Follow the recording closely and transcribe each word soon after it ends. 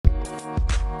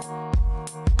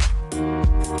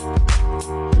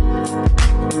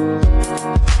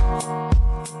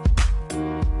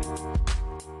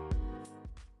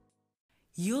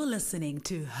listening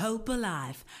to Hope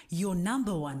Alive, your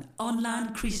number one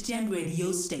online Christian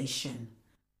radio station.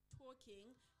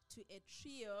 Talking to a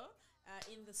trio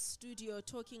in the studio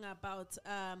talking about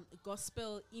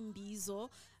gospel imbizo.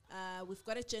 We've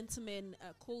got a gentleman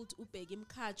called Ubheki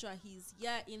Mkhatshwa. He's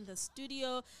here in the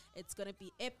studio. It's going to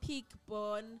be epic.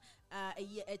 Born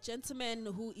a gentleman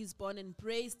who is born and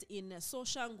raised in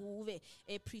Soshanguve,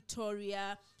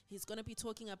 Pretoria. He's going to be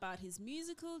talking about his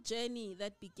musical journey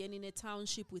that began in a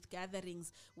township with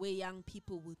gatherings where young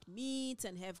people would meet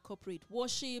and have corporate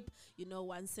worship,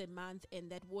 once a month.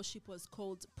 And that worship was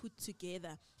called Put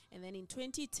Together. And then in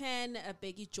 2010,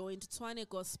 Bheki joined Tshwane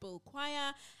Gospel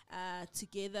Choir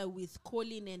together with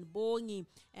Colin and Bongi.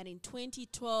 And in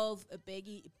 2012,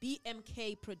 Bheki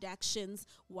BMK Productions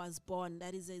was born.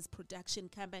 That is his production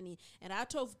company. And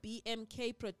out of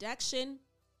BMK Production,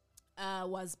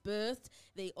 was birthed.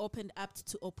 They opened up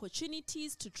to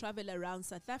opportunities to travel around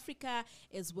South Africa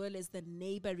as well as the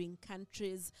neighboring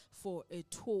countries for a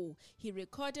tour. He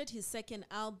recorded his second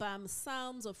album,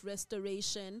 Psalms of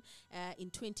Restoration, in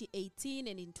 2018,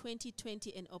 and in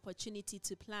 2020 an opportunity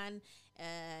to plan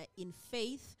in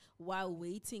faith while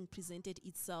waiting presented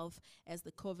itself as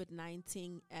the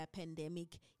COVID-19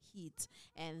 pandemic hit.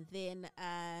 And then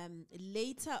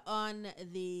later on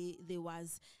there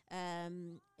was a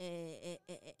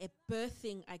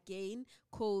birthing again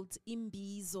called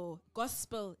Imbizo,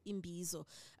 Gospel Imbizo.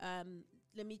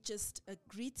 Let me just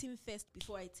greet him first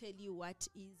before I tell you what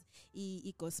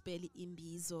is Gospel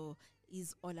Imbizo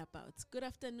is all about. Good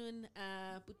afternoon,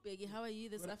 Bheki. How are you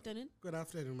this afternoon? Good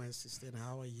afternoon, my sister. And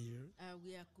how are you?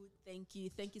 We are good, thank you.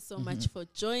 Thank you so much for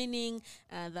joining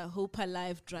the Hope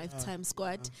Alive Drive Time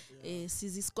Squad.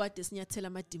 Sizi squad desnyathela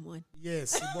amadimoni.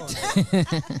 Yes,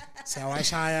 so I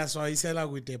said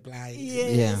with the apply.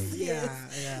 Yeah.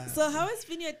 So how has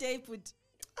been your day, Put?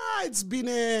 It's been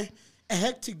a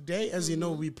hectic day. As you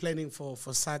know, we're planning for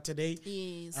Saturday.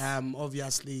 Yes.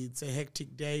 Obviously, it's a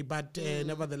hectic day, but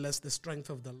nevertheless, the strength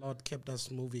of the Lord kept us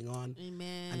moving on.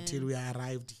 Amen. Until we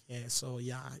arrived here. So,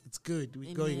 it's good.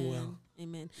 We're going well.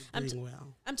 Amen.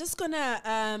 I'm just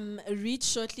gonna read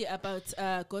shortly about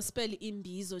Gospel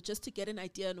Imbizo just to get an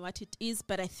idea on what it is.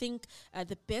 But I think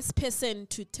the best person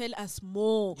to tell us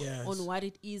more on what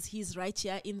it is, he's right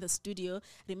here in the studio.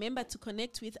 Remember to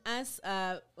connect with us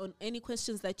on any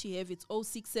questions that you have. It's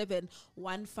 067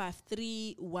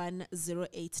 153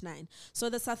 1089.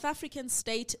 So the South African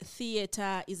State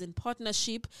Theatre is in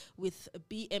partnership with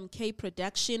BMK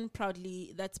Production,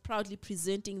 proudly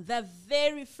presenting the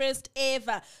very first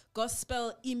ever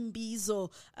Gospel Imbizo.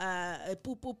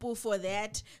 Poo for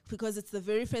that, because it's the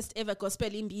very first ever Gospel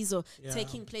Imbizo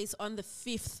taking place on the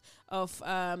 5th of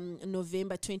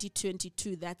November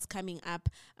 2022. That's coming up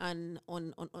on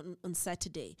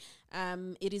Saturday.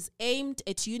 It is aimed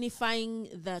at unifying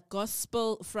the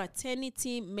gospel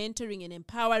fraternity, mentoring and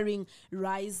empowering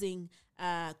rising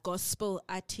gospel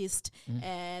artists.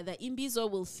 The Imbizo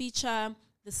will feature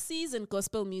the seasoned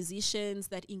gospel musicians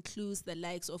that includes the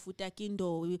likes of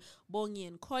Utakindo, Bongi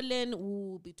and Colin,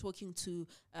 who will be talking to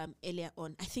earlier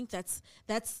on. I think that's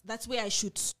where I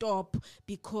should stop,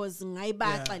 because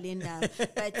but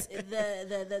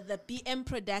the BM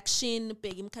production,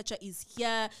 Ubheki Mkhatshwa, is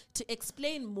here to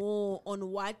explain more on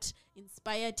what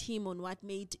inspired him, on what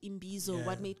made Imbizo,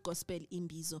 what made Gospel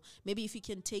Imbizo. Maybe if you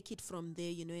can take it from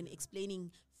there, and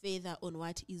explaining further on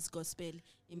what is Gospel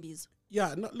Imbizo.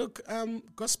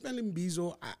 Gospel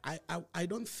Imbizo, I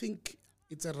don't think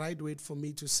it's a right word for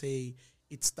me to say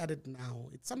it started now.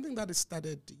 It's something that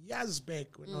started years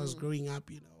back when I was growing up.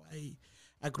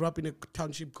 I grew up in a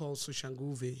township called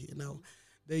Soshanguve.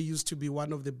 They used to be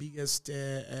one of the biggest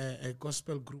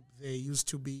gospel group. They used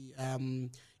to be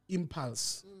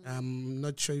Impulse. I'm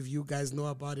not sure if you guys know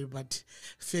about it, but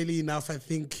fairly enough, I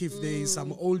think if there is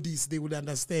some oldies, they would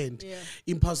understand.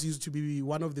 Impulse used to be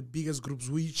one of the biggest groups,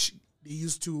 which they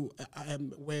used to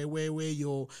where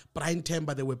your Brian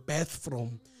Temba, they were birthed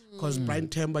from, because Brian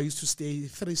Temba used to stay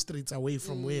 3 streets away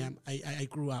from where I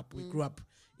grew up. We grew up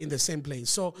in the same place.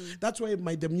 So that's where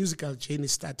the musical journey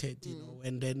started,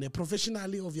 and then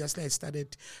professionally, obviously, I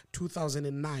started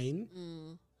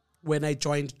 2009. When I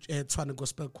joined Tshwane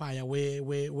Gospel Choir,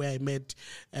 where I met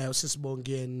Sis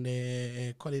Bongi and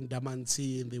Colin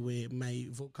Damansi, and they were my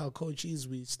vocal coaches.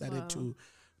 We started to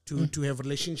have a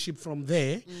relationship from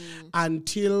there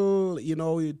until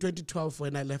 2012,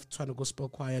 when I left Tshwane Gospel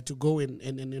Choir to go and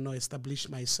establish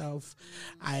myself.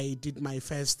 I did my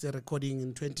first recording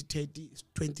in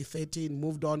 2013,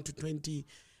 moved on to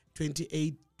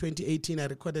 2018, I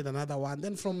recorded another one.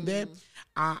 Then from there,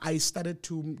 I started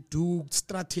to do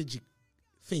strategic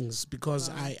things because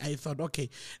I thought, okay,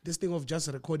 this thing of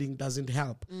just recording doesn't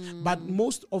help. But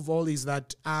most of all is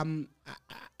that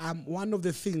one of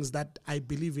the things that I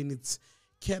believe in, it's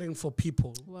caring for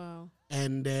people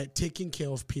and taking care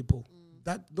of people.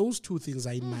 That those two things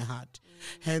are in my heart.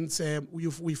 Hence,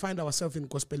 we find ourselves in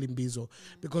Gospel Imbizo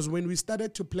because when we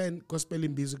started to plan Gospel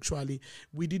Imbizo, actually,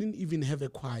 we didn't even have a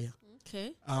choir.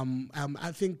 Okay.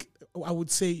 I think I would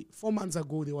say 4 months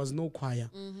ago there was no choir.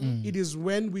 It is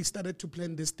when we started to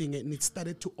plan this thing and it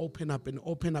started to open up and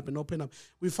open up and open up.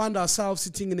 We found ourselves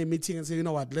sitting in a meeting and saying, you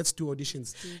know what, let's do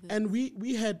auditions. And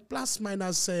we had plus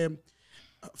minus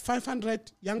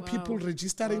 500 young people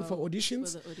registering for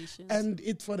auditions, and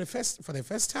it for the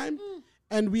first time.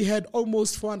 And we had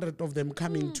almost 400 of them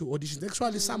coming to auditions.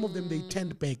 Actually, some of them they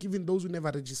turned back, even those who never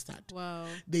registered.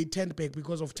 They turned back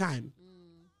because of time.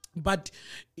 But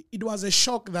it was a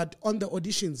shock that on the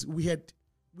auditions we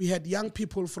had young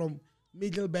people from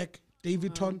Middelburg,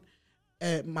 Davidton,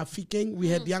 Mafikeng. We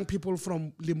had young people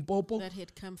from Limpopo that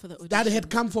had come for the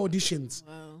auditions.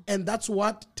 And that's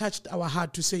what touched our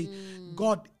heart to say,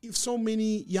 God, if so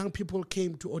many young people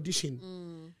came to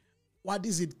audition, what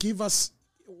is it? Give us.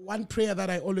 One prayer that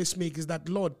I always make is that,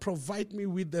 Lord, provide me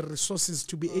with the resources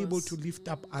to be able to lift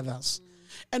up others.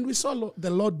 And we saw the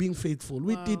Lord being faithful.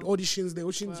 We did auditions. The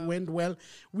auditions went well.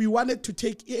 We wanted to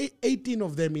take 18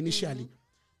 of them initially.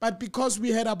 But because we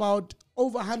had about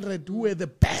over 100 who were the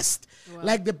best,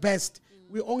 like the best,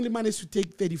 we only managed to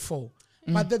take 34.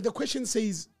 But then the question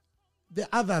says, the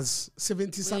others,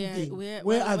 70-something,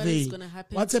 where are they?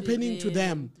 What's happening to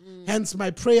them? Hence, my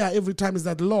prayer every time is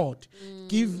that, Lord,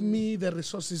 give me the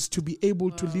resources to be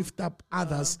able to lift up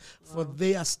others for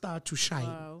their star to shine.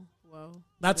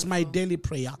 That's my daily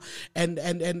prayer. And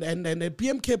at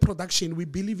BMK Production, we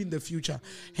believe in the future.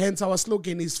 Hence, our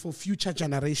slogan is for future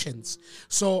generations.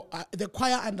 So the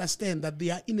choir understand that they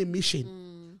are in a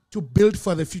mission to build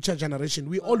for the future generation.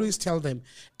 We always tell them,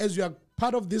 as you are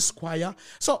part of this choir.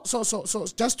 So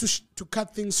just to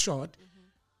cut things short,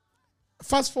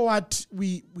 fast forward,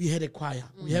 we had a choir.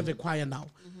 We have a choir now.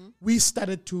 We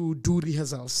started to do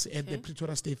rehearsals at the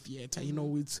Pretoria State Theatre. You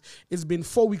know, it's been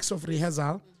 4 weeks of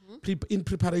rehearsal in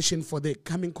preparation for the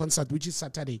coming concert, which is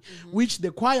Saturday, which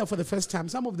the choir for the first time,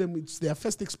 some of them, it's their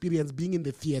first experience being in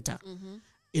the theatre.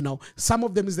 You know, some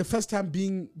of them is the first time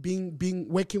being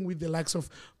working with the likes of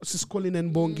Siskolin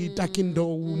and Bongi,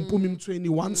 Takindo, Mpumi Mtweni,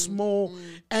 Once More,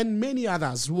 and many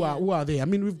others who are there. I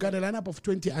mean, we've got a lineup of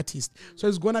 20 artists, so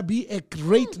it's gonna be a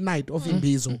great night of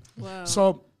Imbizo.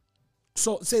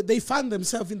 So they found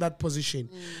themselves in that position.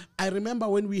 I remember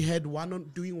when we had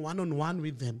doing one-on-one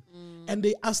with them, and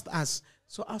they asked us,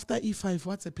 so after E5,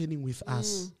 what's happening with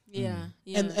us?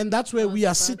 And that's where we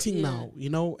are sitting now, you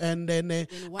know. And then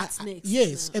what's next?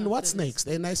 Yes, and what's next?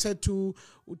 And I said to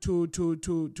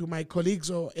my colleagues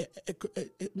or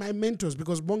my mentors,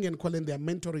 because Bongi and Colin, they are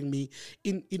mentoring me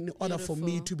in order for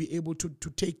me to be able to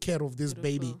take care of this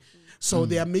baby. So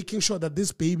they are making sure that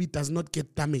this baby does not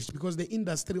get damaged, because the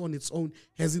industry on its own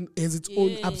has its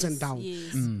own ups and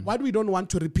downs. What we don't want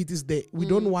to repeat is we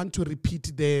don't want to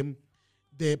repeat the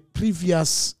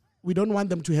previous. We don't want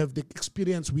them to have the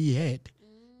experience we had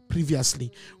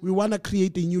previously. We want to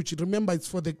create a new. Remember, it's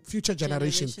for the future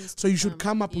generations. So you should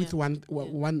come up with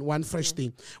one fresh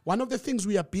thing. One of the things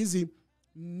we are busy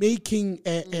making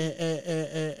a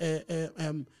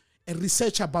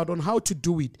research about on how to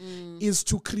do it is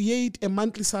to create a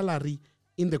monthly salary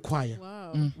in the choir.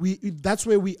 That's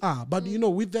where we are. But you know,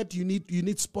 with that you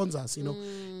need sponsors. You know,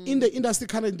 in the industry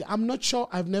currently, I'm not sure.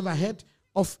 I've never heard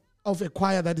of a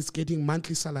choir that is getting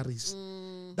monthly salaries.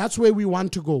 That's where we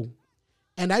want to go.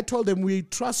 And I told them we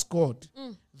trust God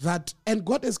that, and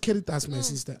God has carried us, my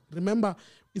sister. Remember,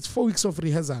 it's 4 weeks of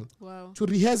rehearsal. To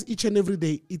rehearse each and every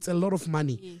day, it's a lot of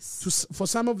money. For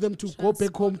some of them to go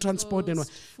back home, transport and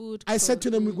food. I said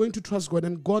to them, we're going to trust God,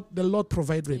 and God, the Lord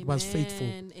provided, was faithful.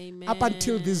 Up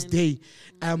until this day,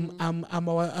 I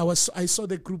saw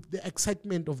the group, the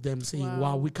excitement of them saying,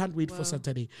 "Wow, we can't wait for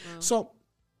Saturday." So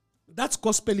that's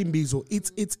Gospel Imbizo.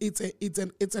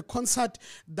 It's a concert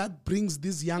that brings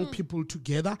these young people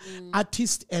together,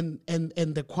 artists and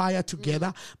the choir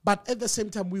together. But at the same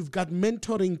time, we've got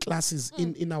mentoring classes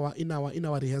in our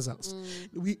rehearsals.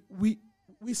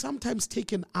 We sometimes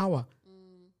take an hour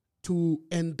to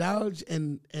indulge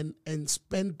and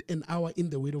spend an hour in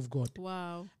the Word of God.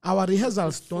 Our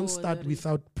rehearsals don't start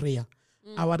without prayer.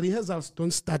 Our rehearsals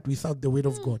don't start without the Word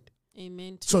of God.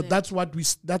 Amen. So that's where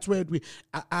we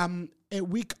a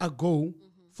week ago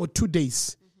for 2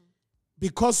 days,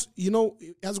 because you know,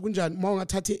 as kunjani monga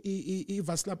thathe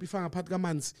ivaslap ifanga phakathi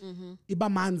kamanzi iba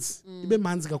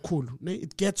manzi kakhulu,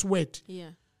 it gets wet.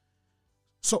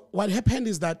 So what happened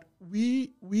is that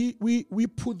we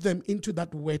put them into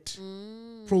that wet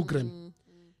program.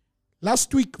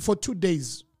 Last week for 2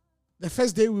 days, the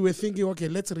first day we were thinking, okay,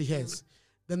 let's rehearse.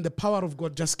 Then the power of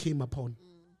God just came upon.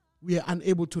 We are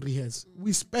unable to rehearse.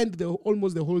 We spent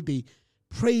almost the whole day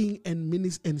praying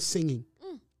and singing.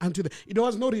 Until it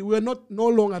was we were no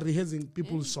longer rehearsing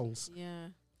people's songs. Yeah.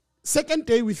 Second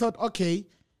day we thought, okay,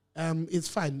 it's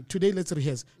fine. Today let's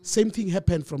rehearse. Same thing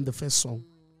happened from the first song.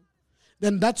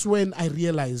 Then that's when I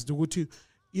realized, people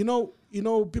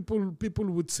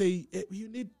would say, you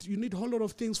need a whole lot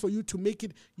of things for you to make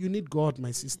it. You need God, my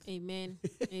sister. Amen.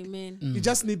 Amen. You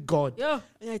just need God. Yo,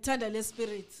 I turned the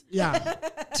Spirit. Yeah.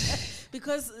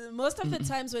 Because most of the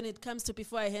times when it comes to,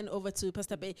 before I hand over to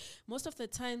Pastor Bay, most of the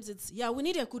times it's, we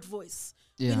need a good voice.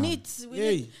 Yeah. We need,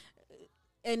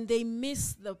 and they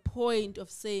miss the point of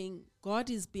saying God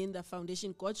is being the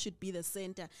foundation. God should be the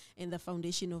center and the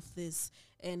foundation of this.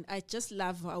 And I just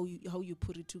love how you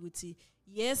put it, Tuguti.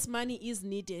 Yes, money is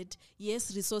needed.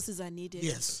 Yes, resources are needed.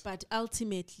 Yes. But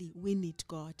ultimately, we need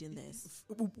God in this.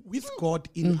 With God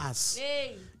in us.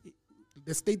 Hey.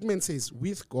 The statement says,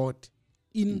 with God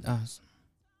in us.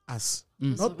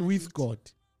 Not with God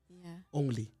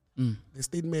only. The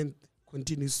statement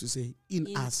continues to say,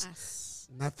 in us.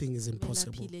 Nothing is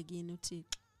impossible.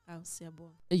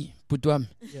 Hey, Putwam,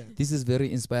 this is very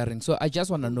inspiring. So I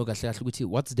just want to know,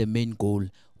 what's the main goal?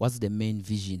 What's the main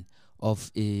vision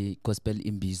of a Gospel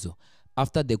Imbizo?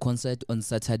 After the concert on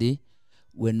Saturday,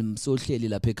 when Sohleli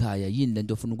lapha ekhaya, yini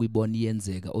lento ofuna ukuyibona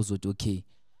iyenzeka ozothi okay,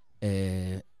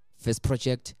 first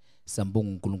project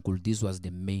sambonga uNkulunkulu, this was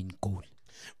the main goal.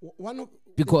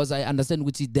 Because I understand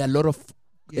there are a lot of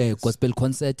gospel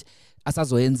concert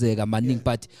asazoyenzeka maning,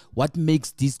 but what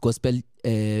makes this Gospel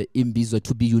Imbizo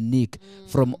to be unique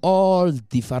from all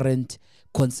different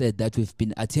concerts that we've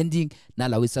been attending,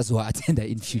 nalawe sazowa attend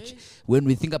in future? When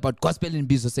we think about Gospel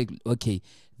Imbizo, say okay,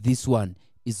 this one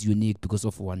is unique because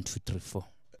of 1, 2, 3, 4.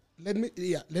 Let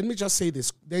me just say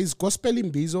this. There is Gospel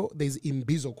Imbizo, there is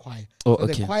Imbizo Choir. Oh, so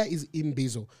the choir is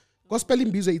Imbizo. Gospel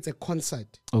Imbizo, it's a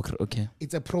concert. Okay.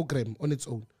 It's a program on its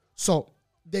own. So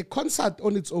the concert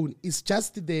on its own is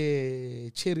just the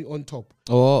cherry on top.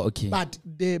 Oh, okay. But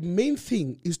the main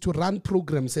thing is to run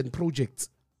programs and projects.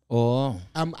 Oh.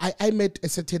 I met a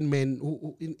certain man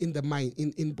who in the mine,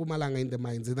 in Mpumalanga in the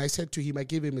mines, and I said to him, I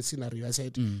gave him a scenario. I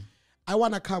said, I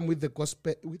want to come with the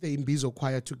Imbizo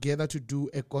choir together to do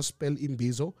a Gospel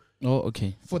Imbizo. Oh,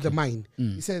 okay. For the mine.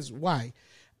 He says, why?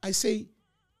 I say,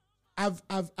 I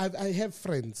have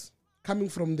friends coming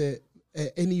from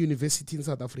any university in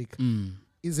South Africa.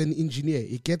 He's an engineer.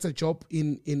 He gets a job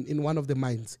in one of the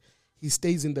mines. He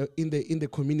stays in the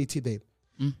community there.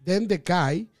 Then the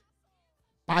guy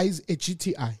buys a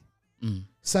GTI.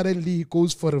 Suddenly he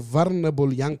goes for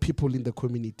vulnerable young people in the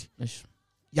community.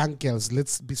 Young girls,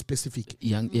 let's be specific.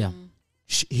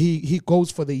 He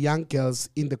goes for the young girls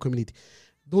in the community.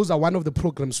 Those are one of the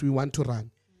programs we want to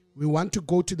run. We want to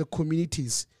go to the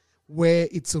communities where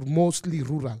it's mostly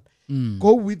rural.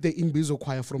 Go with the Imbizo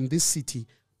choir from this city,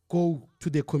 go to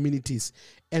the communities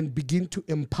and begin to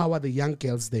empower the young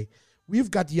girls there. We've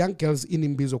got young girls in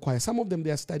Imbizo choir. Some of them,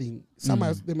 they are studying. Some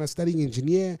of them are studying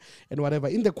engineer and whatever.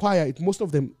 In the choir, most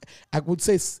of them, I would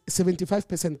say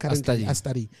 75% currently are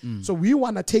studying. So we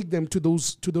want to take them to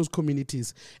those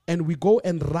communities, and we go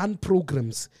and run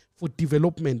programs for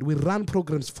development. We run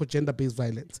programs for gender-based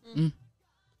violence.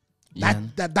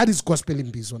 That is Gospel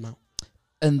Imbizo now.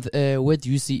 And where do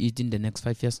you see it in the next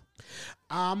 5 years?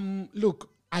 Look,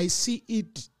 I see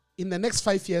it in the next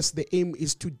 5 years. The aim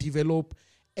is to develop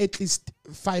at least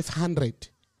 500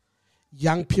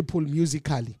 young people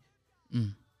musically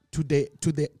to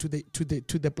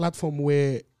the platform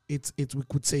where it's we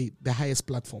could say the highest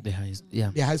platform. The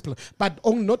highest platform. But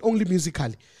not only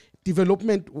musically,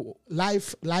 development,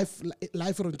 life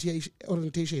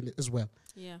orientation as well.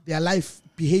 Their life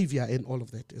behavior and all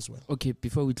of that as well. Okay,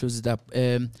 before we close it up,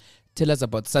 tell us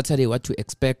about Saturday, what to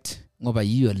expect. Ngoba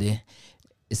yiyo le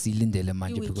esilindele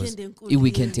manje, because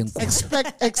i-weekend enkulu.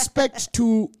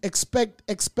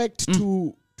 Expect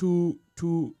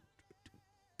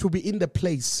to be in the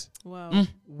place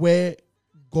where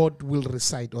God will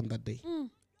reside on that day.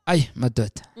 Aye,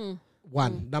 madoda.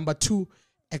 One. Number two,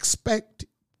 expect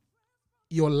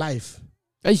your life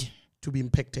to be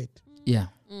impacted. Yeah.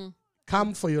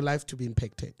 Come for your life to be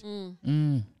impacted.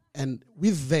 And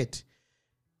with that,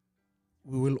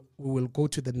 we will go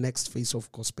to the next phase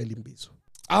of Gospel Imbizo.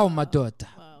 Aw madoda.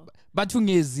 But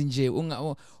ungezi nje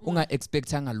unga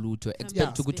expectanga lutho,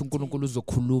 expect ukuthi uNkulunkulu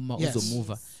uzokhuluma,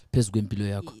 uzomuva, phezu kwempilo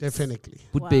yakho. Definitely.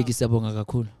 Butbeki siyabonga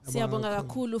kakhulu. Siyabonga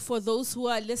kakhulu. For those who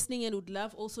are listening and would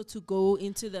love also to go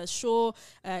into the show,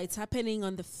 it's happening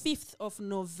on the 5th of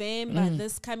November,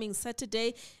 this coming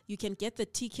Saturday. You can get the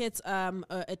tickets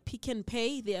at Pick n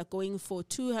Pay. They are going for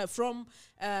from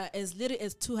as little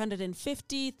as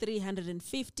 250,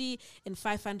 350, and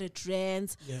 500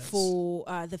 rands for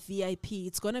the VIP.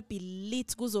 It's gonna be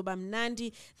lit. Kuzoba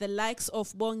mnandi. The likes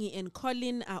of Bongi and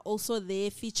Colin are also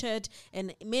there featured,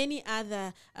 and many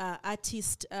other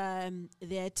artists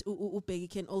that Ubheki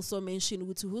can also mention.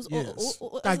 Who's else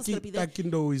is gonna be there?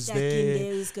 Takindo is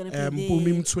Takindo is gonna be there.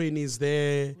 Mpumi Mtweni is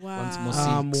there.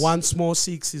 Wow. Once More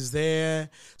Six is there.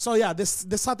 So yeah, the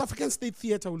South African State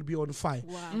Theatre will be on fire.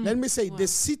 Wow. Let me say, the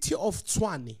city of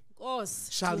Tshwane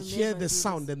shall to hear the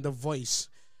sound and the voice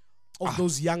of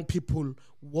those young people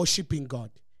worshiping God.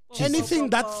 Anything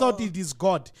that thought it is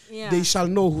God, they shall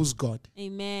know who's God.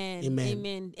 Amen. Amen.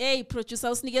 Amen. Hey, producer,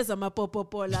 usinikeza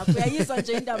amapopopo lapho. Uyayizwa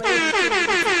nje indaba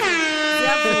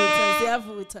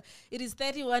ziyavuta. It is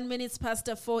 31 minutes past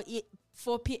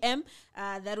 4 p.m.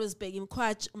 That was Bheki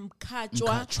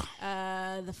Mkhatshwa,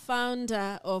 the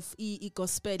founder of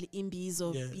Gospel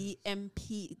Imbizo,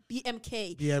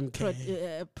 BMK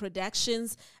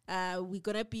Productions. We're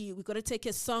gonna take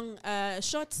a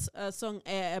short song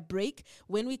break.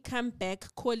 When we come back,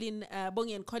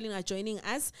 Bongi and Colin are joining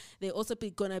us. They're also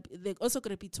gonna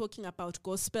be talking about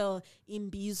Gospel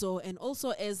Imbizo and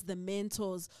also as the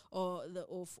mentors of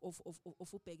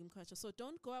Bheki Mkhatshwa. So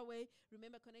don't go away.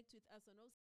 Remember, connect with us on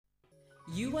those.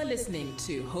 You are listening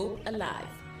to Hope Alive,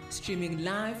 streaming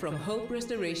live from Hope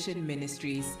Restoration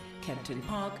Ministries, Kempton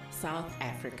Park, South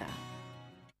Africa.